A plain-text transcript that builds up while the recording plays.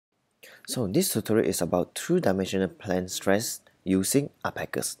So this tutorial is about two-dimensional plane stress using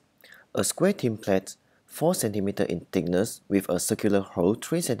Abaqus. A square thin plate 4 cm in thickness with a circular hole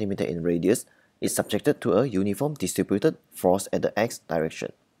 3 cm in radius is subjected to a uniform distributed force at the x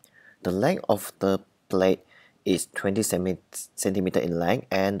direction. The length of the plate is 20 cm in length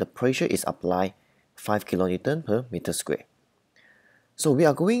and the pressure is applied 5 kN per meter square. So we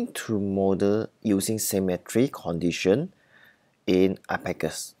are going to model using symmetry condition in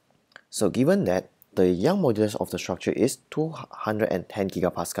Abaqus. So given that the Young modulus of the structure is 210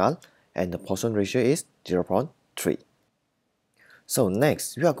 gigapascal and the Poisson ratio is 0.3. So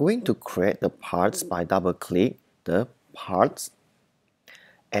next, we are going to create the parts by double-click the parts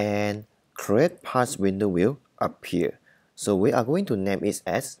and create parts window will appear. So we are going to name it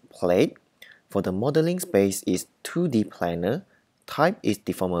as plate. For the modeling space is 2D planar, type is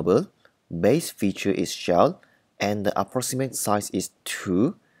deformable, base feature is shell, and the approximate size is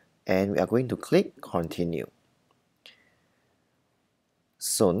 2, and we are going to click continue.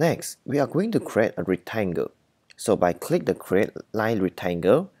 So next, we are going to create a rectangle. So by click the create line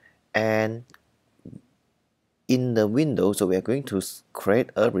rectangle, and in the window, so we are going to create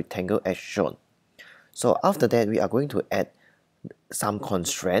a rectangle as shown. So after that, we are going to add some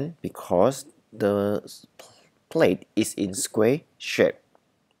constraint because the plate is in square shape.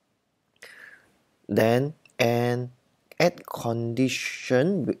 Then an add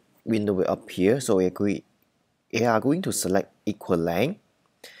condition window will appear. So we are going to select equal length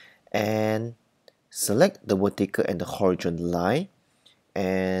and select the vertical and the horizontal line,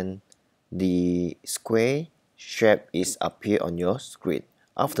 and the square shape is appear on your screen.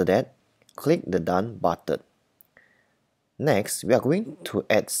 After that, click the done button. Next, we are going to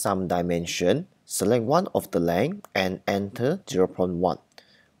add some dimension. Select one of the length and enter 0.1.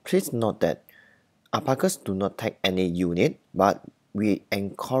 Please note that Abacus do not take any unit, but we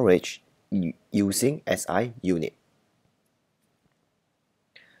encourage using SI unit.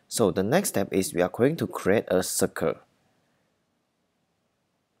 So the next step is we are going to create a circle.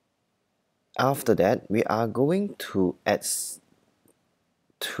 After that, we are going to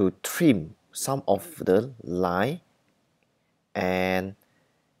trim some of the line, and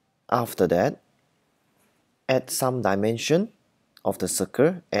after that, add some dimension of the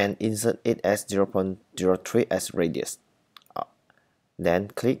circle and insert it as 0.03 as radius. Then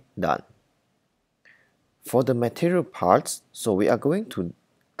click done. For the material parts, so we are going to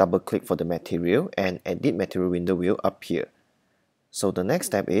double click for the material and edit material window will appear. So the next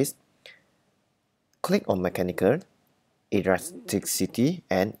step is click on mechanical, elasticity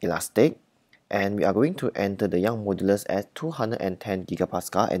and elastic, and we are going to enter the Young modulus as 210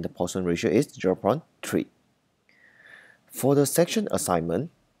 gigapascal and the Poisson ratio is 0.3. For the section assignment,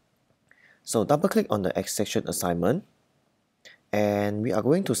 so double click on the X section assignment and we are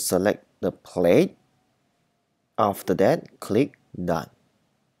going to select the plate. After that, click done.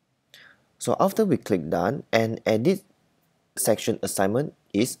 So after we click done, and edit section assignment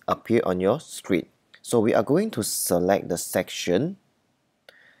is appear on your screen. So we are going to select the section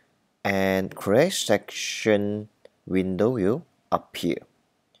and create section window will appear.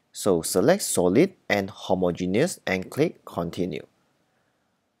 So select solid and homogeneous and click continue.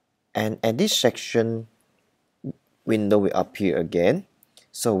 And edit section window will appear again.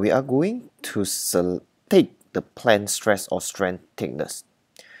 So we are going to take the plane stress or strain thickness.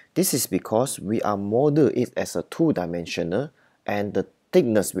 This is because we are model it as a two-dimensional and the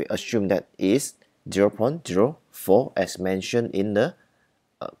thickness we assume that is 0.04 as mentioned in the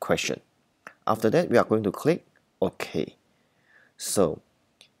question. After that, we are going to click OK. So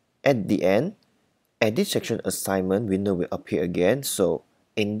at the end, edit section assignment window will appear again. So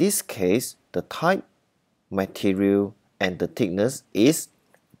in this case, the type, material, and the thickness is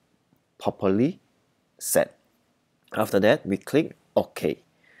properly set. After that, we click OK.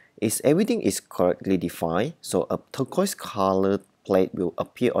 Everything is correctly defined, so a turquoise colored plate will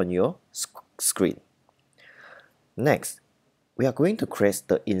appear on your screen. Next, we are going to create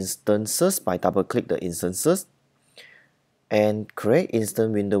the instances by double click the instances, and create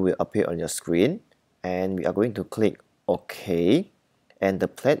instant window will appear on your screen, and we are going to click OK, and the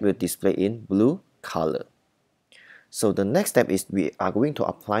plate will display in blue color. So the next step is we are going to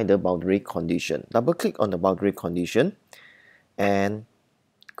apply the boundary condition. Double click on the boundary condition and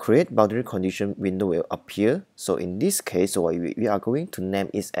create boundary condition window will appear. So in this case, so we are going to name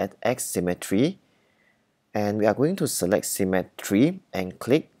it as X symmetry, and we are going to select symmetry and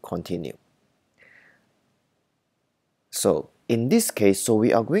click continue. So in this case, so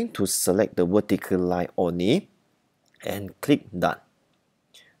we are going to select the vertical line only and click done.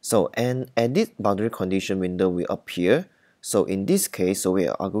 So an edit boundary condition window will appear. So in this case, we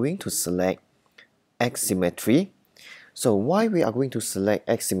are going to select X symmetry. So why we are going to select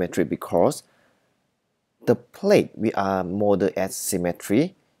X symmetry? Because the plate we are modeled as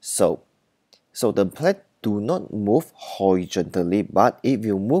symmetry. So the plate do not move horizontally, but it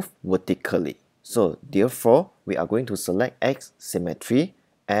will move vertically. So therefore, we are going to select X symmetry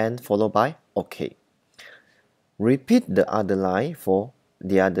and followed by OK. Repeat the other line for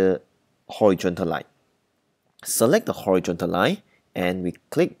the other horizontal line. Select the horizontal line and we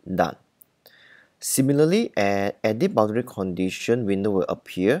click Done. Similarly, an edit boundary condition window will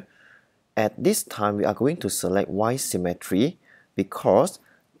appear. At this time, we are going to select Y symmetry because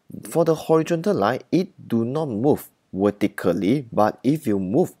for the horizontal line, it do not move vertically, but it will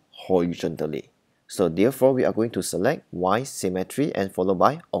move horizontally. So therefore, we are going to select Y symmetry and followed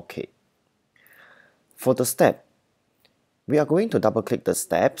by OK. For the step, we are going to double click the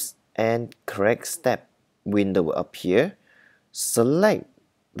steps and correct step window will appear. Select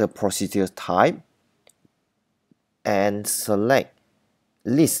the procedure type and select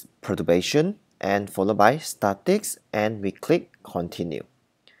list perturbation and followed by statics and we click continue.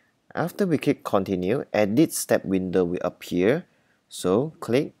 After we click continue, edit step window will appear. So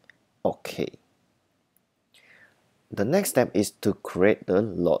click OK. The next step is to create the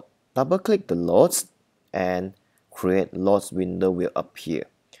load. Double click the loads and create loads window will appear.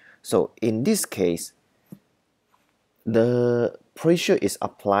 So in this case, the pressure is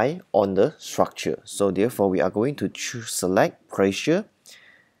applied on the structure. So therefore, we are going to select pressure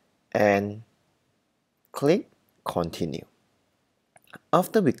and click continue.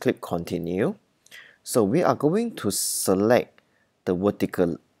 After we click continue, so we are going to select the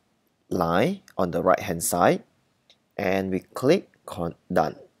vertical line on the right hand side and we click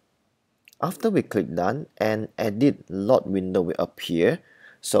done. After we click done, an edit load window will appear.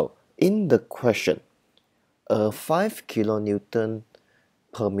 So in the question, a 5 kilonewton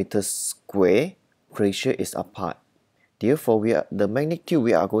per meter square pressure is applied. Therefore, the magnitude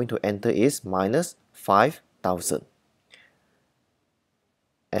we are going to enter is minus 5,000.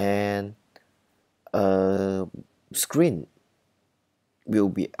 And a screen will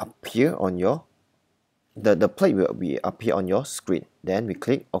be appear on your the plate will be appear on your screen. Then we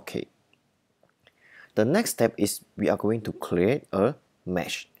click OK. The next step is we are going to create a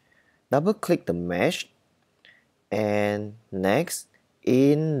mesh. Double click the mesh and next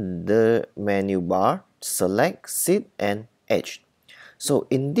in the menu bar select seat and edge. So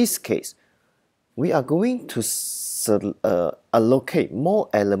in this case, we are going to allocate more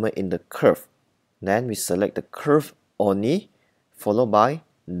element in the curve. Then we select the curve only followed by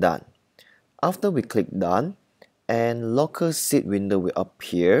done. After we click done and local seat window will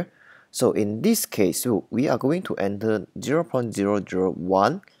appear. So in this case, we are going to enter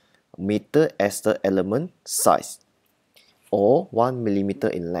 0.001 meter as the element size or 1 millimeter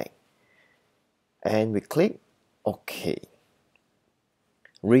in length. And we click OK.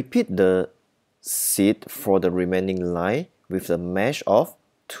 Repeat the seat for the remaining line with the mesh of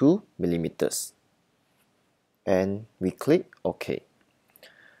 2 millimeters. And we click OK.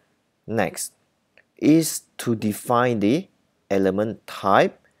 Next is to define the element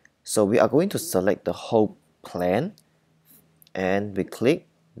type. So we are going to select the whole plane and we click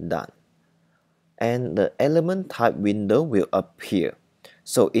done. And the element type window will appear.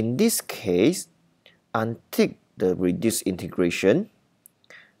 So in this case, untick the reduce integration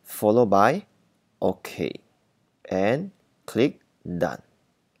followed by OK and click done.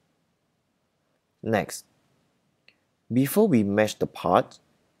 Next, before we mesh the part,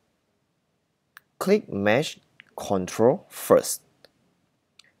 click mesh control first.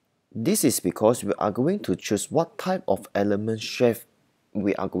 This is because we are going to choose what type of element shape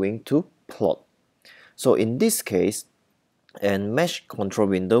we are going to plot. So in this case, an mesh control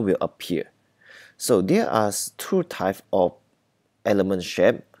window will appear. So there are two types of element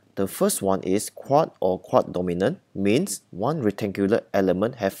shape. The first one is quad or quad dominant, means one rectangular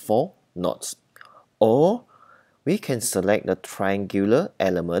element have 4 nodes. Or we can select the triangular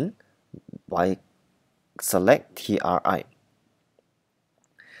element by select TRI.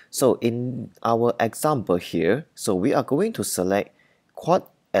 So in our example here, so we are going to select quad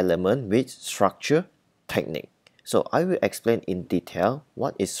element with structure technique. So I will explain in detail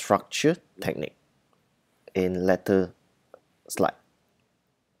what is structure technique in later slide.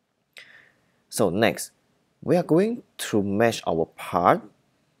 So next, we are going to mesh our part.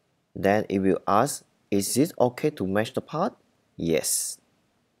 Then it will ask, is it okay to mesh the part? Yes.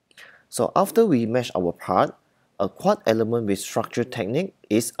 So after we mesh our part, a quad element with structure technique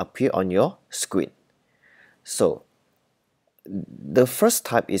is appear on your screen. So the first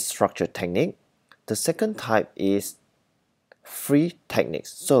type is structure technique. The second type is free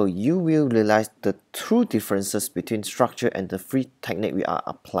techniques. So you will realize the true differences between structure and the free technique we are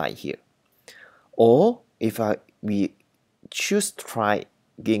applying here. Or if we choose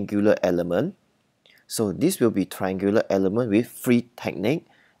triangular element, so this will be triangular element with free technique,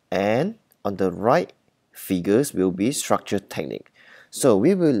 and on the right figures will be structure technique. So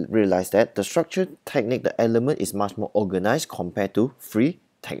we will realize that the structure technique, the element is much more organized compared to free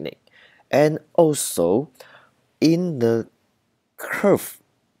technique. And also in the curve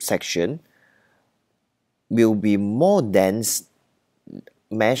section will be more dense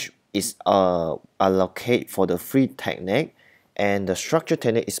mesh is allocated for the free technique, and the structure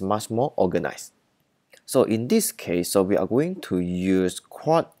technique is much more organized. So in this case, so we are going to use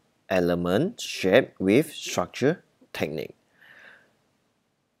quad element shape with structure technique.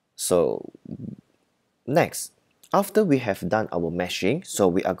 So next, after we have done our meshing, so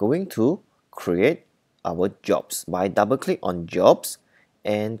we are going to create our jobs by double click on jobs,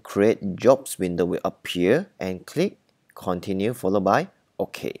 and create jobs window will appear, and click continue followed by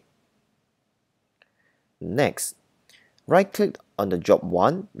OK. Next, right click on the job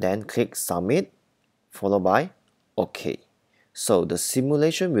 1, then click submit followed by OK. So the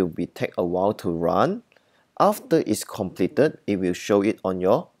simulation will take a while to run. After it's completed, it will show it on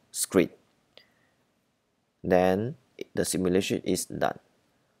your screen. Then the simulation is done.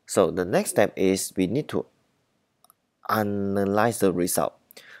 So the next step is we need to analyze the result.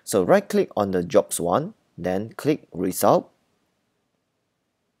 So right click on the jobs 1, then click result.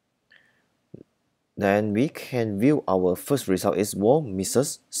 Then we can view our first result is wall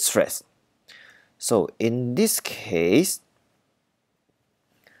misses stress. So in this case,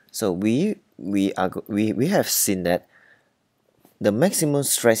 so we have seen that the maximum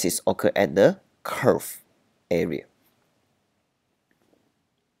stress is occur at the curve area.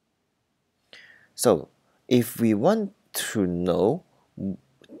 So if we want to know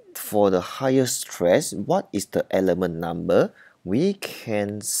for the higher stress what is the element number, we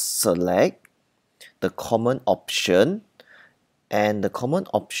can select the common option, and the common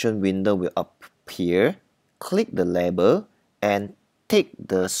option window will appear. Click the label and take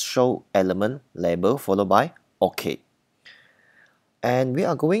the show element label followed by OK. And we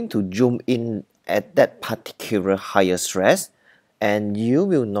are going to zoom in at that particular higher stress, and you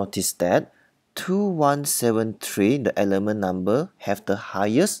will notice that 2173, the element number, have the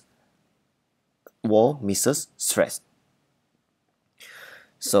highest wall misses stress.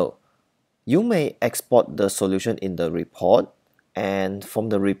 So you may export the solution in the report, and from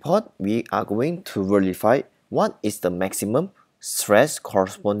the report we are going to verify what is the maximum stress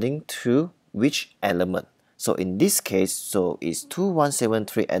corresponding to which element. So in this case, so is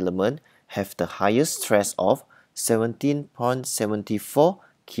 2173 element have the highest stress of 17.74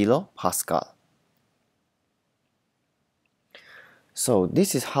 kilopascal. So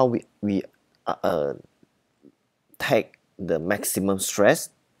this is how we take the maximum stress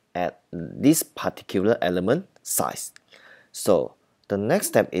at this particular element size. So the next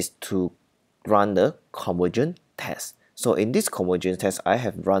step is to run the convergence test. So in this convergence test, I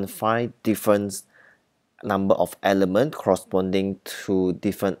have run 5 different number of elements corresponding to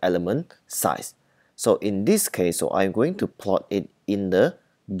different element size. So in this case, so I'm going to plot it in the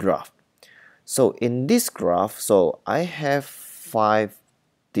graph. So in this graph, so I have 5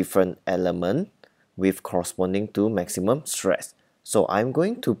 different elements with corresponding to maximum stress. So I'm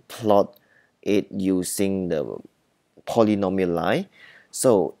going to plot it using the polynomial line.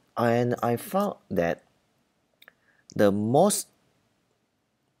 So and I found that the most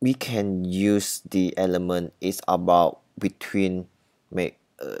we can use the element is about between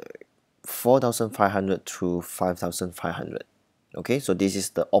 4,500 to 5,500. Okay, so this is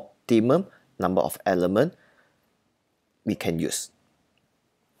the optimum number of element we can use.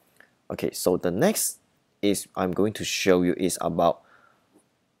 Okay, so the next is I'm going to show you is about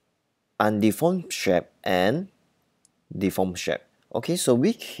undeformed shape and deformed shape. Okay, so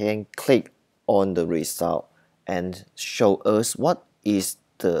we can click on the result and show us what is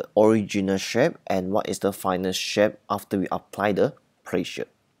the original shape and what is the final shape after we apply the pressure.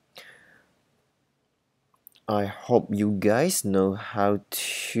 I hope you guys know how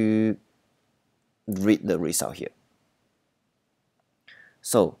to read the result here.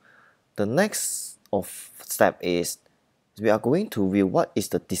 So the next step is we are going to view what is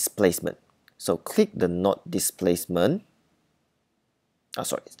the displacement. So click the node displacement.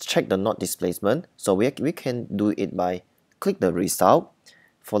 Check the node displacement. So we can do it by click the result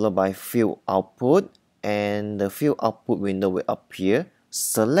followed by field output, and the field output window will appear.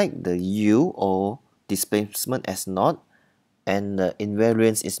 Select the U or displacement as node, and the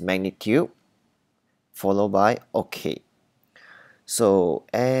invariance is magnitude followed by OK. So,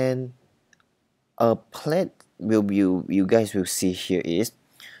 and a plate you guys will see here is,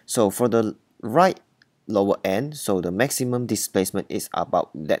 so for the right lower end, so the maximum displacement is about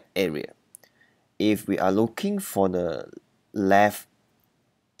that area. If we are looking for the left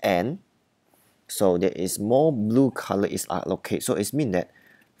end, so there is more blue color is allocated, so it means that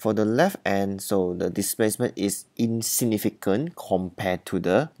for the left end, so the displacement is insignificant compared to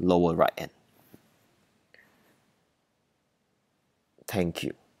the lower right end. Thank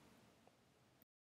you.